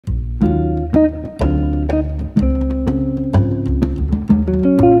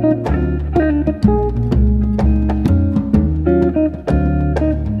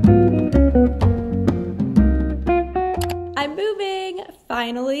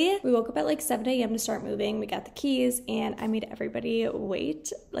early. We woke up at like 7 a.m. to start moving. We got the keys and I made everybody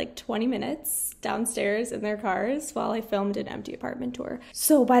wait like 20 minutes downstairs in their cars while I filmed an empty apartment tour.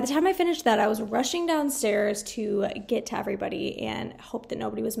 So by the time I finished that, I was rushing downstairs to get to everybody and hope that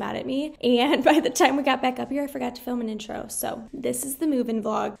nobody was mad at me. And by the time we got back up here, I forgot to film an intro. So this is the move-in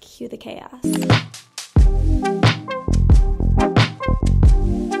vlog. Cue the chaos.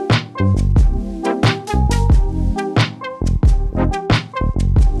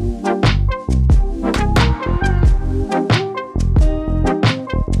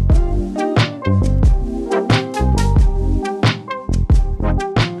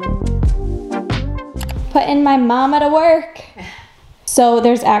 Putting my mama to work. So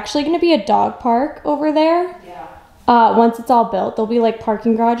there's actually going to be a dog park over there. Yeah. Once it's all built, there'll be like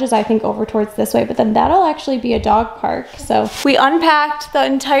parking garages, I think, over towards this way, but then that'll actually be a dog park. So we unpacked the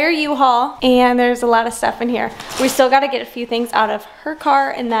entire U-Haul and there's a lot of stuff in here. We still got to get a few things out of her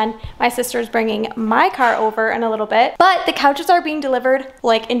car, and then my sister's bringing my car over in a little bit. But the couches are being delivered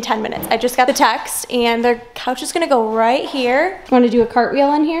like in 10 minutes. I just got the text and their couch is going to go right here. Want to do a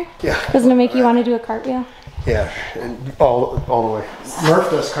cartwheel in here? Yeah. Doesn't it make you want to do a cartwheel? Yeah, and all the way. Murph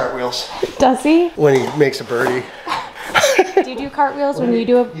does cartwheels. Does he? When he makes a birdie. Do you do cartwheels when you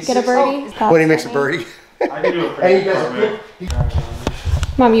get a birdie? Oh, when he makes a birdie. I can do a cartwheel.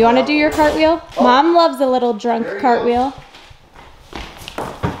 Mom, you want to do your cartwheel? Oh. Mom loves a little drunk cartwheel.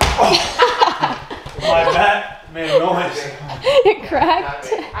 My bat made a noise. It cracked.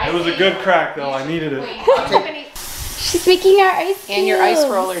 It was a good crack though, I needed it. She's making our ice cubes. And your ice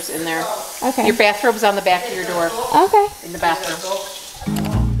roller's in there. Okay. Your bathrobe's on the back of your door. Okay. In the bathroom.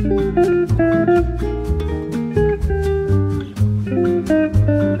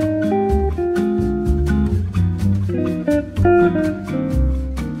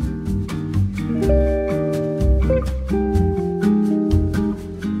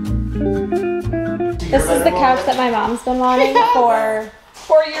 This is the couch that my mom's been wanting for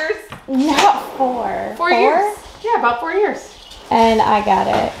 4 years? Not 4. 4 years? Yeah, about 4 years. And I got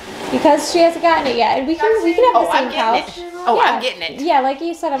it because she hasn't gotten it yet. And we can have the same couch. Oh, yeah. I'm getting it. Yeah, like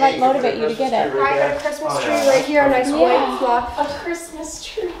you said, I might motivate you to get it. I got a Christmas tree right here, a nice white fluff. A Christmas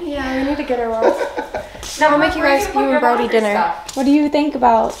tree. Yeah, we need to get her one. Now we'll make you and Brody dinner. What do you think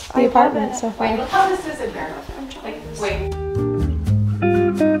about the apartment so far? Wait, look how this is in there. Like, wait.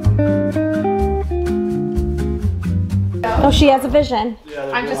 Oh, she has a vision.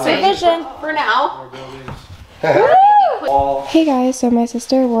 I'm just saying. Vision For now. Hey guys, so my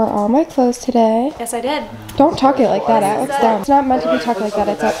sister wore all my clothes today. Yes, I did. Don't tuck it like that, Alex. Down. It's not meant to be tucked like that.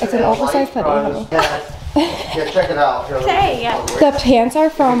 It's an oversized hoodie, honey. Yeah, check it out. Hey, yeah. The pants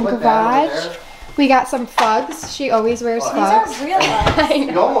are from Garage. We got some Fugs. She always wears Fugs. These are real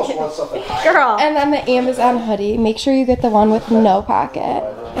ones. You almost want something higher. Girl. And then the Amazon hoodie. Make sure you get the one with no pocket.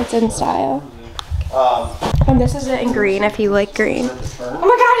 It's in style. And this is it in green if you like green. Oh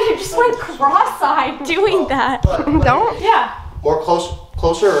my god, you just went cross-eyed doing that. Don't? Yeah. More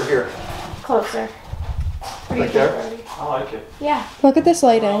closer or here? Closer. What do you Like think, there? Brody? I like it. Yeah. Look at this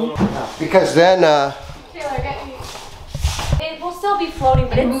lighting. Because then, Taylor, get me. It will still be floating,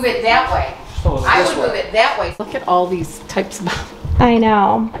 but And move it that way. I would way. move it that way. Look at all these types of... I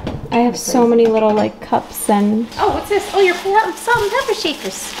know. I have so many little like cups and... Oh, what's this? Oh, your salt and pepper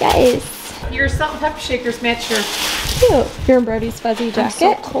shakers. Guys. Your salt and pepper shakers match your... Cute. Your and Brody's fuzzy jacket.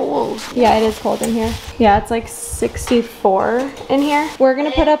 I'm so cold. Yeah, it is cold in here. Yeah, it's like 64 in here. We're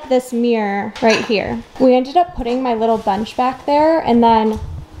gonna put up this mirror right here. We ended up putting my little bench back there, and then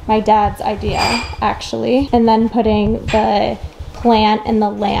my dad's idea, actually, and then putting the plant and the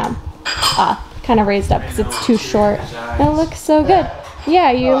lamp up, kind of raised up because it's too short. It looks so good.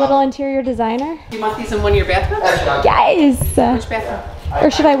 Yeah, you a little interior designer? You want these in one of your bathrooms? Yes! Which bathroom? Or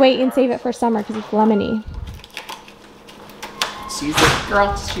should I wait and save it for summer because it's lemony? Just use it. Girl,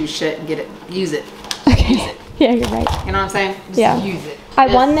 just use shit and get it. Use it. Okay. Use it. Yeah, you're right. You know what I'm saying? Just Yeah. use it. I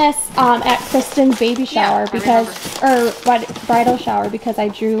won this at Kristen's baby shower Yeah, or bridal shower because I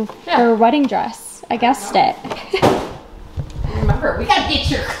drew her wedding dress. I guessed it. Remember, we gotta get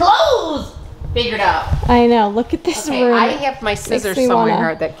your clothes figured out. I know. Look at this Okay, room. I have my scissors me somewhere wanna-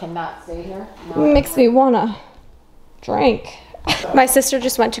 here that cannot stay here. Makes me wanna drink. My sister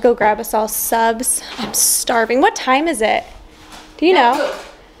just went to go grab us all subs. I'm starving. What time is it? Do you know?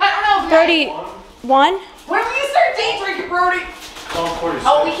 I don't know. Brody, 1? When will you start day drinking, Brody? 12:46.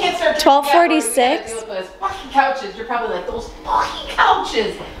 Oh, we can't start. 12:46? Those fucking couches. You're probably like, those fucking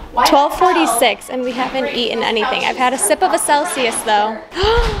couches. 12:46 and we haven't eaten anything. I've had a sip of a Celsius though.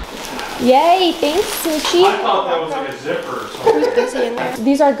 Yay, thanks sushi. I thought that was like a zipper or something.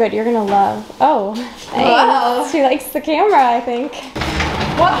 These are good, you're gonna love. Oh, thanks. She likes the camera, I think.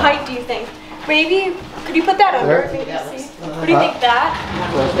 What height do you think? Maybe, could you put that under? There? Maybe see. What do you think that?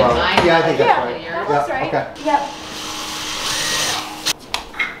 That's about- yeah, I think that's right. That looks Yeah, right. okay. Yep.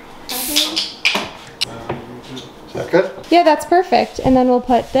 Is that good? Yeah, that's perfect. And then we'll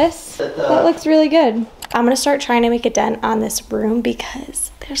put this. That looks really good. I'm gonna start trying to make a dent on this room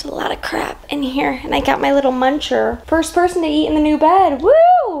because there's a lot of crap in here. And I got my little muncher. First person to eat in the new bed.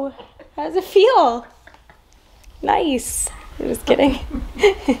 Woo! How does it feel? Nice. I'm just kidding.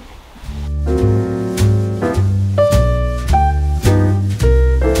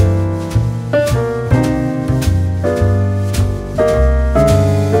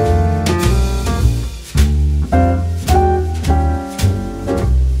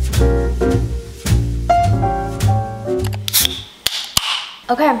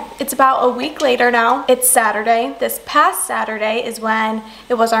 Okay, it's about a week later now. It's Saturday. This past Saturday is when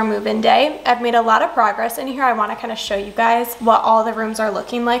it was our move-in day. I've made a lot of progress in here. I want to kind of show you guys what all the rooms are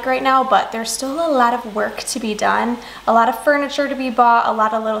looking like right now, but there's still a lot of work to be done, a lot of furniture to be bought, a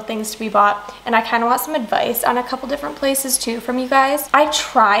lot of little things to be bought, and I kind of want some advice on a couple different places too from you guys. I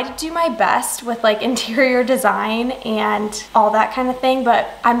try to do my best with like interior design and all that kind of thing, but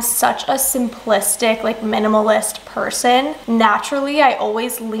I'm such a simplistic, like minimalist person. Naturally, I always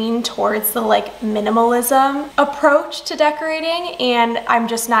lean towards the like minimalism approach to decorating, and I'm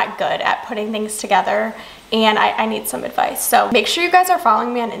just not good at putting things together, and I need some advice. So make sure you guys are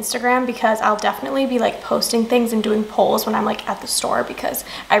following me on Instagram because I'll definitely be like posting things and doing polls when I'm like at the store because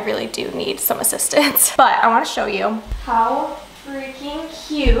I really do need some assistance. But I want to show you how freaking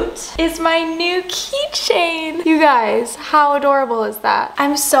cute is my new keychain. You guys, how adorable is that?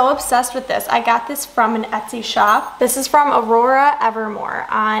 I'm so obsessed with this. I got this from an Etsy shop. This is from Aurora Evermore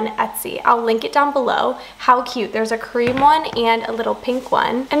on Etsy. I'll link it down below. How cute. There's a cream one and a little pink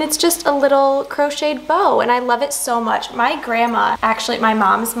one, and it's just a little crocheted bow, and I love it so much. My grandma, actually my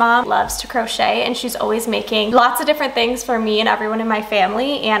mom's mom, loves to crochet, and she's always making lots of different things for me and everyone in my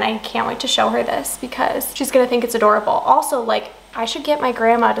family, and I can't wait to show her this because she's gonna think it's adorable. Also, like, I should get my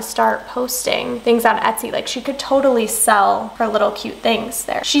grandma to start posting things on Etsy. Like, she could totally sell her little cute things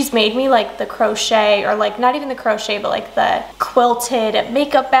there. She's made me like the crochet, or like not even the crochet, but like the quilted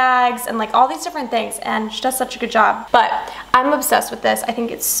makeup bags and like all these different things, and she does such a good job. But I'm obsessed with this. I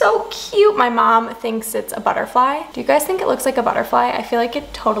think it's so cute. My mom thinks it's a butterfly. Do you guys think it looks like a butterfly? I feel like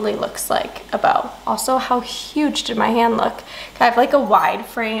it totally looks like a bow. Also, how huge did my hand look? I have like a wide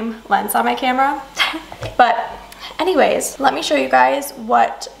frame lens on my camera. But anyways, let me show you guys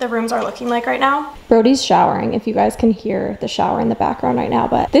what the rooms are looking like right now. Brody's showering, if you guys can hear the shower in the background right now,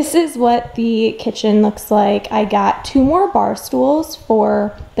 but this is what the kitchen looks like. I got 2 more bar stools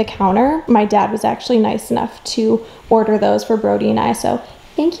for the counter. My dad was actually nice enough to order those for Brody and I, so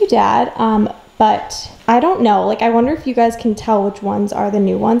thank you, Dad. But I don't know, like, I wonder if you guys can tell which ones are the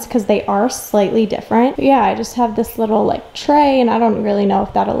new ones because they are slightly different. But yeah, I just have this little like tray, and I don't really know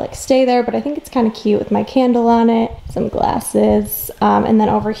if that'll like stay there, but I think it's kind of cute with my candle on it, some glasses, and then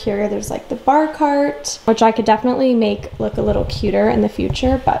over here there's like the bar cart, which I could definitely make look a little cuter in the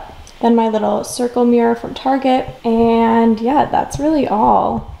future. But then my little circle mirror from Target, and yeah, that's really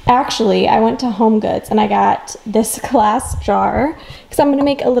all. Actually, I went to Home Goods and I got this glass jar because I'm gonna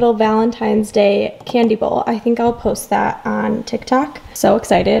make a little Valentine's Day candy bowl. I think I'll post that on TikTok. So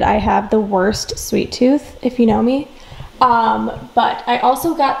excited. I have the worst sweet tooth, if you know me. But I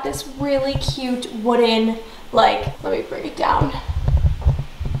also got this really cute wooden, like, let me bring it down,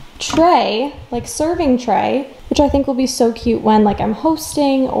 tray, like serving tray, which I think will be so cute when like I'm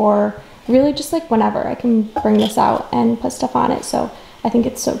hosting, or really just like whenever I can bring this out and put stuff on it. So I think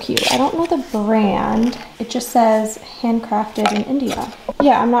it's so cute. I don't know the brand. It just says handcrafted in India.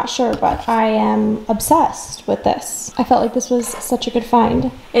 Yeah, I'm not sure, but I am obsessed with this. I felt like this was such a good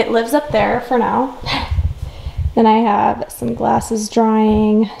find. It lives up there for now. Then I have some glasses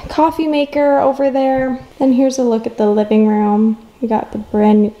drying, coffee maker over there. Then here's a look at the living room. We got the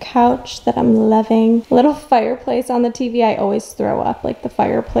brand new couch that I'm loving. A little fireplace on the TV. I always throw up like the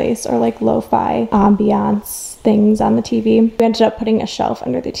fireplace or like lo-fi ambiance things on the TV. We ended up putting a shelf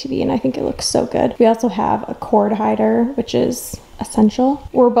under the TV, and I think it looks so good. We also have a cord hider, which is essential.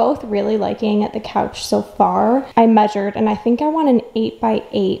 We're both really liking the couch so far. I measured, and I think I want an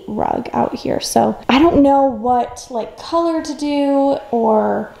 8x8 rug out here. So I don't know what like color to do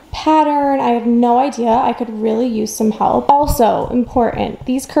or pattern. I have no idea. I could really use some help. Also, important,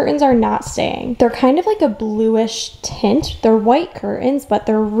 these curtains are not staying. They're kind of like a bluish tint. They're white curtains, but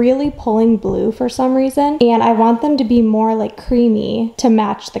they're really pulling blue for some reason. And I want them to be more like creamy to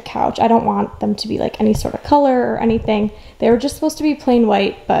match the couch. I don't want them to be like any sort of color or anything. They were just supposed to be plain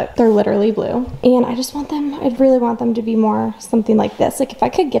white, but they're literally blue. And I just want them, I really want them to be more something like this. Like if I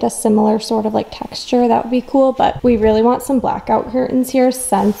could get a similar sort of like texture, that would be cool. But we really want some blackout curtains here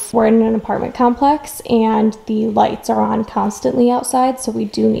since we're in an apartment complex and the lights are on constantly outside. So we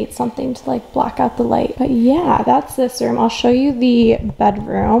do need something to like block out the light. But yeah, that's this room. I'll show you the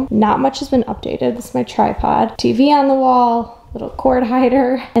bedroom. Not much has been updated. This is my tripod. TV on the wall. Little cord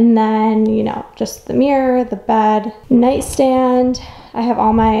hider, and then, you know, just the mirror, the bed, nightstand. I have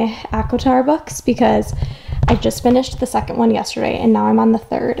all my Aquatar books because I just finished the second one yesterday and now I'm on the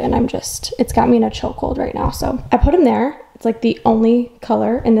third and it's got me in a chokehold right now. So I put them there. It's like the only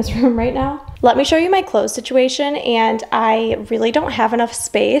color in this room right now. Let me show you my clothes situation, and I really don't have enough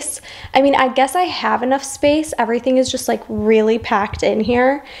space. I mean, I guess I have enough space. Everything is just like really packed in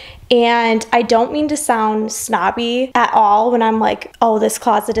here. And I don't mean to sound snobby at all when I'm like, oh, this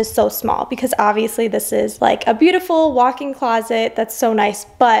closet is so small, because obviously this is like a beautiful walk-in closet that's so nice.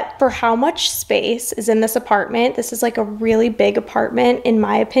 But for how much space is in this apartment, this is like a really big apartment in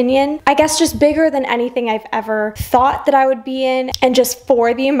my opinion. I guess just bigger than anything I've ever thought that I would be in, and just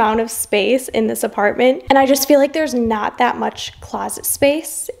for the amount of space in this apartment. And I just feel like there's not that much closet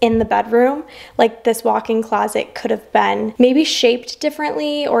space in the bedroom. Like this walk-in closet could have been maybe shaped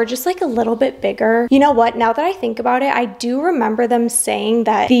differently or just like a little bit bigger. You know what? Now that I think about it, I do remember them saying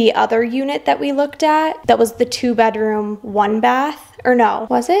that the other unit that we looked at, that was the 2-bedroom, 1-bath, or no,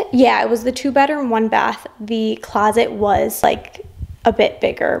 was it? Yeah, it was the 2-bedroom, 1-bath. The closet was like a bit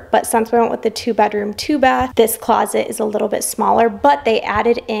bigger, but since we went with the 2-bedroom, 2-bath, this closet is a little bit smaller, but they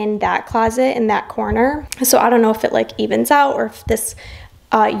added in that closet in that corner. So I don't know if it like evens out or if this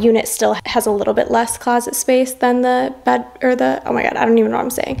unit still has a little bit less closet space than the bed, or the, oh my god, I don't even know what I'm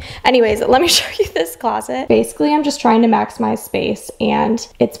saying. Anyways, let me show you this closet. Basically, I'm just trying to maximize space and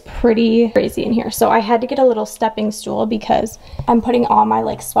it's pretty crazy in here. So I had to get a little stepping stool because I'm putting all my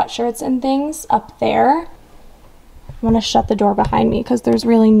like sweatshirts and things up there. I'm gonna shut the door behind me because there's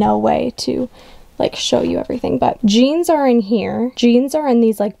really no way to like show you everything, but jeans are in here. Jeans are in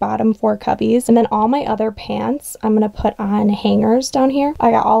these like bottom 4 cubbies, and then all my other pants I'm gonna put on hangers down here.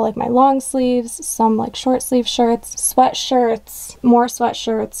 I got all like my long sleeves, some like short sleeve shirts, sweatshirts, more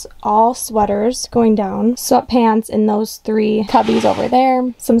sweatshirts, all sweaters going down, sweatpants in those 3 cubbies over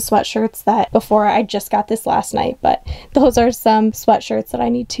there, some sweatshirts that before, I just got this last night, but those are some sweatshirts that I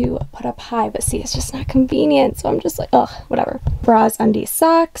need to put up high, but see, it's just not convenient, so I'm just like, ugh, whatever. Bras, undies,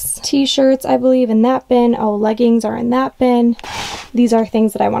 socks, t-shirts, I believe in that bin. Oh, leggings are in that bin. These are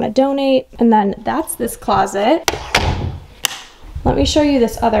things that I want to donate. And then that's this closet. Let me show you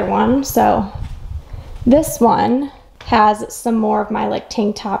this other one. So this one has some more of my like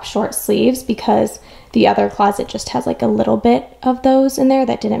tank top short sleeves because the other closet just has like a little bit of those in there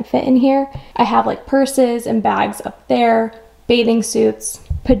that didn't fit in here. I have like purses and bags up there, bathing suits,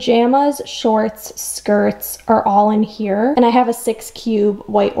 pajamas, shorts, skirts are all in here. And I have a 6-cube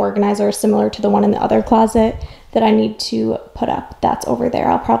white organizer similar to the one in the other closet that I need to put up. That's over there.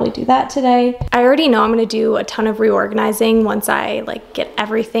 I'll probably do that today. I already know I'm gonna do a ton of reorganizing once I like get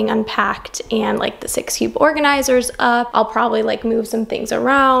everything unpacked and like the 6-cube organizers up. I'll probably like move some things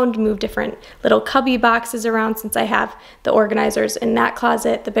around, move different little cubby boxes around since I have the organizers in that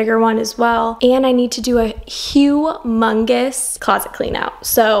closet, the bigger one as well. And I need to do a humongous closet clean out.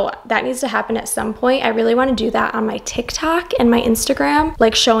 So that needs to happen at some point. I really wanna do that on my TikTok and my Instagram,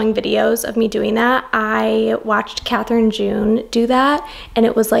 like showing videos of me doing that. I watched Catherine June do that and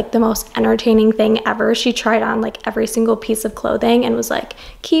it was like the most entertaining thing ever. She tried on like every single piece of clothing and was like,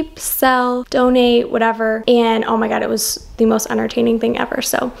 keep, sell, donate, whatever. And oh my god, it was the most entertaining thing ever.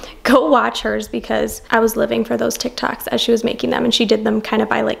 So go watch hers because I was living for those TikToks as she was making them, and she did them kind of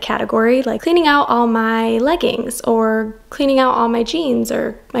by like category, like cleaning out all my leggings or cleaning out all my jeans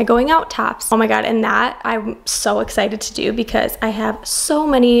or my going out tops. Oh my god, and that I'm so excited to do because I have so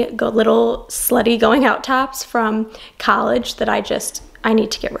many little slutty going out tops from college that I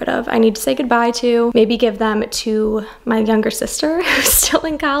need to get rid of. I need to say goodbye to, maybe give them to my younger sister who's still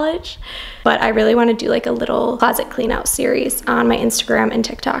in college. But I really want to do like a little closet clean out series on my Instagram and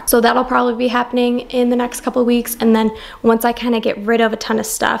TikTok. So that'll probably be happening in the next couple of weeks. And then once I kind of get rid of a ton of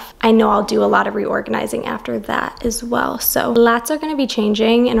stuff, I know I'll do a lot of reorganizing after that as well. So lots are going to be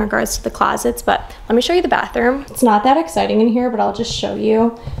changing in regards to the closets, but let me show you the bathroom. It's not that exciting in here, but I'll just show you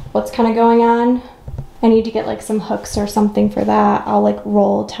what's kind of going on. I need to get like some hooks or something for that. I'll like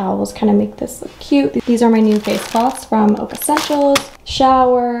roll towels, kind of make this look cute. These are my new face cloths from Oak Essentials.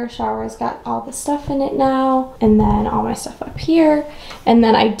 Shower's got all the stuff in it now, and then all my stuff up here. And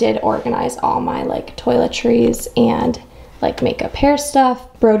then I did organize all my like toiletries and like makeup hair stuff.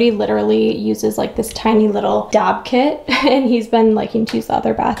 Brody literally uses like this tiny little dab kit and he's been liking to use the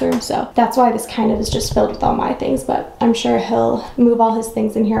other bathroom, so that's why this kind of is just filled with all my things, but I'm sure he'll move all his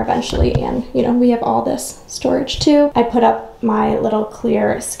things in here eventually. And you know, we have all this storage too. I put up my little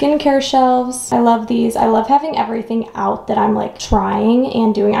clear skincare shelves. I love these. I love having everything out that I'm like trying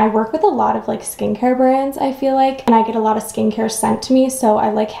and doing. I work with a lot of like skincare brands, I feel like, and I get a lot of skincare sent to me, so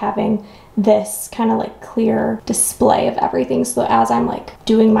I like having this kind of like clear display of everything, so as I'm like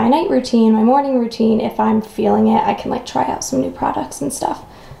doing my night routine, my morning routine, if I'm feeling it, I can like try out some new products and stuff.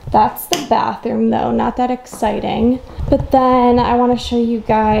 That's the bathroom though, not that exciting. But then I want to show you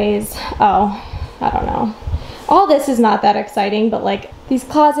guys, oh, I don't know, all this is not that exciting, but like these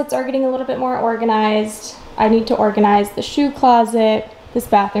closets are getting a little bit more organized. I need to organize the shoe closet. This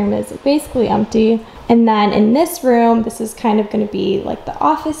bathroom is basically empty. And then in this room, this is kind of going to be like the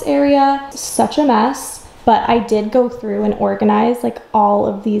office area. Such a mess, but I did go through and organize like all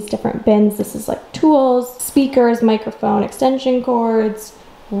of these different bins. This is like tools, speakers, microphone, extension cords,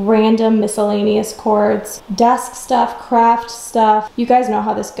 random miscellaneous cords, desk stuff, craft stuff. You guys know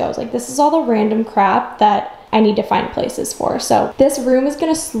how this goes. Like this is all the random crap that I need to find places for. So this room is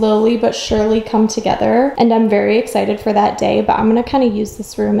going to slowly but surely come together, and I'm very excited for that day. But I'm going to kind of use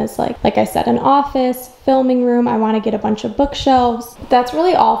this room as like I said, an office, filming room. I want to get a bunch of bookshelves. That's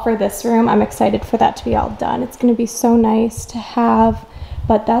really all for this room. I'm excited for that to be all done. It's going to be so nice to have.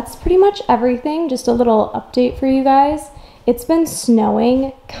 But that's pretty much everything. Just a little update for you guys. It's been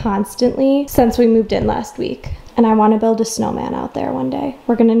snowing constantly since we moved in last week. And I want to build a snowman out there one day.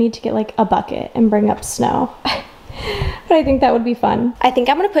 We're gonna need to get like a bucket and bring up snow. But I think that would be fun. I think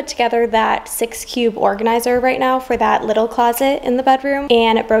I'm gonna put together that 6-cube organizer right now for that little closet in the bedroom.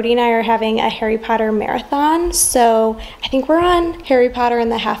 And Brody and I are having a Harry Potter marathon. So I think we're on Harry Potter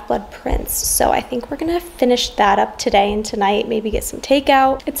and the Half-Blood Prince. So I think we're gonna finish that up today and tonight, maybe get some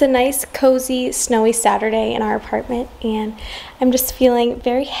takeout. It's a nice, cozy, snowy Saturday in our apartment. And I'm just feeling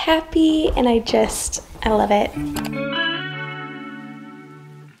very happy, and I love it.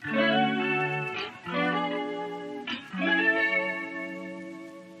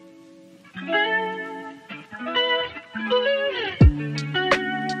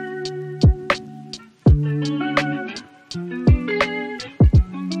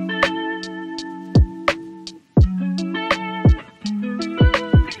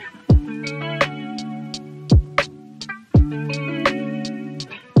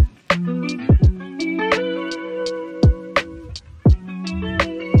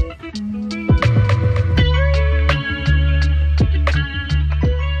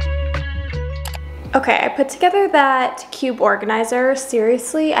 Okay, I put together that cube organizer.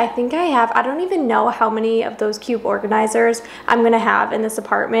 Seriously, I think I don't even know how many of those cube organizers I'm gonna have in this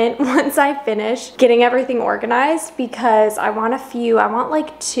apartment once I finish getting everything organized, because I want a few. I want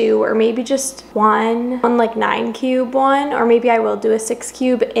like 2 or maybe just one like 9-cube one, or maybe I will do a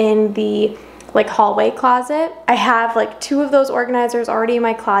 6-cube in the like hallway closet. I have like 2 of those organizers already in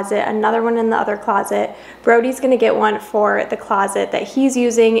my closet, another one in the other closet. Brody's gonna get one for the closet that he's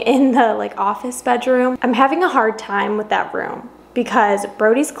using in the like office bedroom. I'm having a hard time with that room because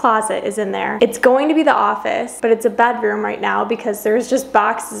Brody's closet is in there. It's going to be the office, but it's a bedroom right now because there's just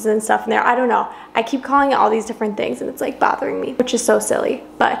boxes and stuff in there. I don't know. I keep calling it all these different things and it's like bothering me, which is so silly.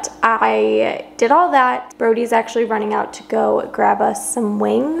 But I did all that. Brody's actually running out to go grab us some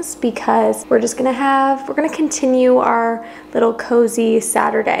wings because we're gonna continue our little cozy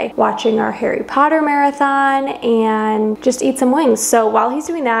Saturday watching our Harry Potter marathon and just eat some wings. So while he's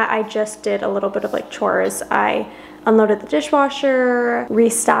doing that, I just did a little bit of like chores. I unloaded the dishwasher,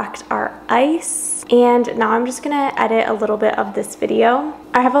 restocked our ice, and now I'm just gonna edit a little bit of this video.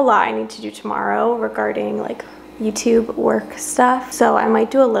 I have a lot I need to do tomorrow regarding like YouTube work stuff, so I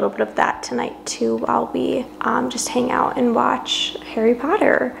might do a little bit of that tonight too while we just hang out and watch Harry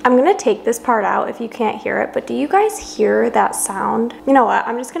Potter. I'm gonna take this part out if you can't hear it, but do you guys hear that sound? You know what,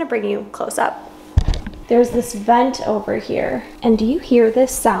 I'm just gonna bring you close up. There's this vent over here, and do you hear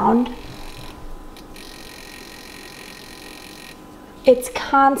this sound? It's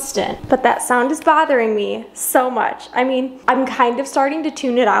constant, but that sound is bothering me so much. I mean, I'm kind of starting to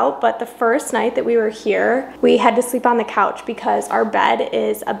tune it out, but the first night that we were here, we had to sleep on the couch because our bed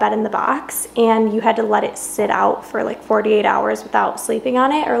is a bed in the box and you had to let it sit out for like 48 hours without sleeping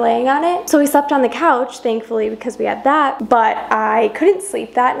on it or laying on it. So we slept on the couch, thankfully, because we had that, but I couldn't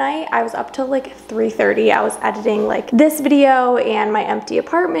sleep that night. I was up till like 3:30. I was editing like this video and my empty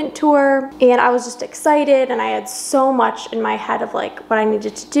apartment tour, and I was just excited, and I had so much in my head of like what I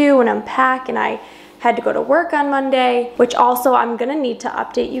needed to do and unpack, and I had to go to work on Monday, which also I'm gonna need to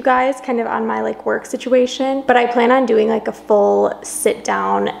update you guys kind of on my like work situation, but I plan on doing like a full sit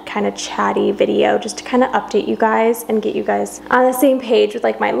down kind of chatty video just to kind of update you guys and get you guys on the same page with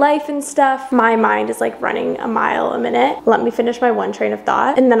like my life and stuff. My mind is like running a mile a minute. Let me finish my one train of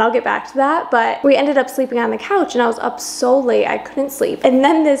thought and then I'll get back to that. But we ended up sleeping on the couch and I was up so late I couldn't sleep, and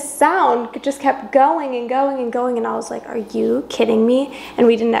then this sound just kept going and going and going, and I was like, are you kidding me? And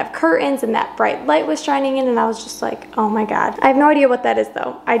we didn't have curtains and that bright light was shining in, and I was just like, oh my god. I have no idea what that is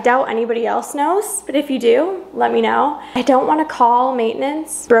though. I doubt anybody else knows, but if you do, let me know. I don't want to call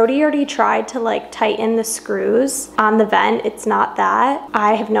maintenance. Brody already tried to like tighten the screws on the vent. It's not that.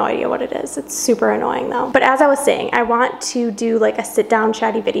 I have no idea what it is. It's super annoying though. But as I was saying, I want to do like a sit down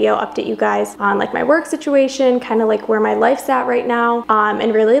chatty video, update you guys on like my work situation, kind of like where my life's at right now,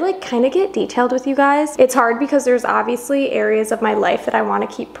 and really like kind of get detailed with you guys. It's hard because there's obviously areas of my life that I want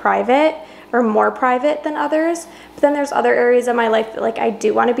to keep private, or more private than others, but then there's other areas of my life that like I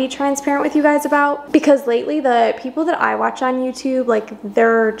do want to be transparent with you guys about, because lately the people that I watch on YouTube, like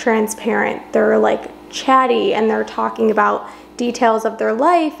they're transparent, they're like chatty, and they're talking about details of their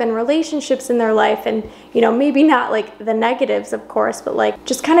life and relationships in their life, and you know, maybe not like the negatives of course, but like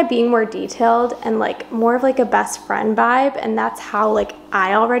just kind of being more detailed and like more of like a best friend vibe. And that's how like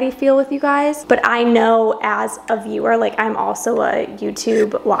I already feel with you guys. But I know as a viewer, like I'm also a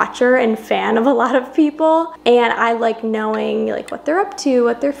YouTube watcher and fan of a lot of people, and I like knowing like what they're up to,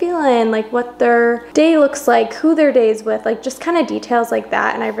 what they're feeling, like what their day looks like, who their day's with, like just kind of details like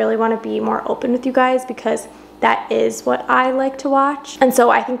that. And I really want to be more open with you guys because that is what I like to watch. And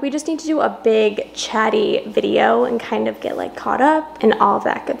so I think we just need to do a big chatty video and kind of get like caught up and all of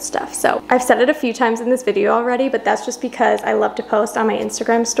that good stuff. So I've said it a few times in this video already, but that's just because I love to post on my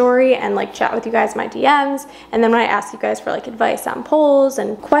Instagram story and like chat with you guys in my DMs. And then when I ask you guys for like advice on polls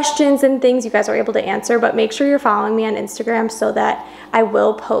and questions and things, you guys are able to answer. But make sure you're following me on Instagram so that I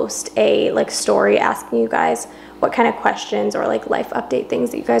will post a like story asking you guys what kind of questions or like life update things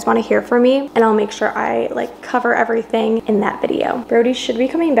that you guys want to hear from me, and I'll make sure I like cover everything in that video. Brody should be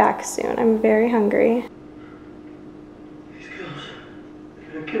coming back soon. I'm very hungry.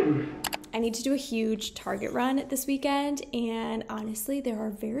 I need to do a huge Target run this weekend, and honestly there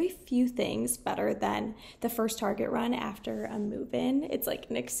are very few things better than the first Target run after a move-in. It's like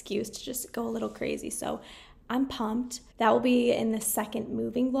an excuse to just go a little crazy, so I'm pumped. That will be in the second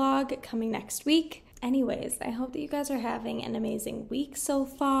moving vlog coming next week. Anyways, I hope that you guys are having an amazing week so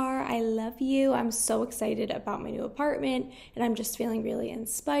far. I love you. I'm so excited about my new apartment, and I'm just feeling really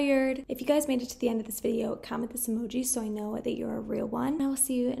inspired. If you guys made it to the end of this video, comment this emoji so I know that you're a real one. I will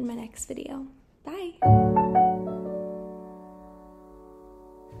see you in my next video. Bye.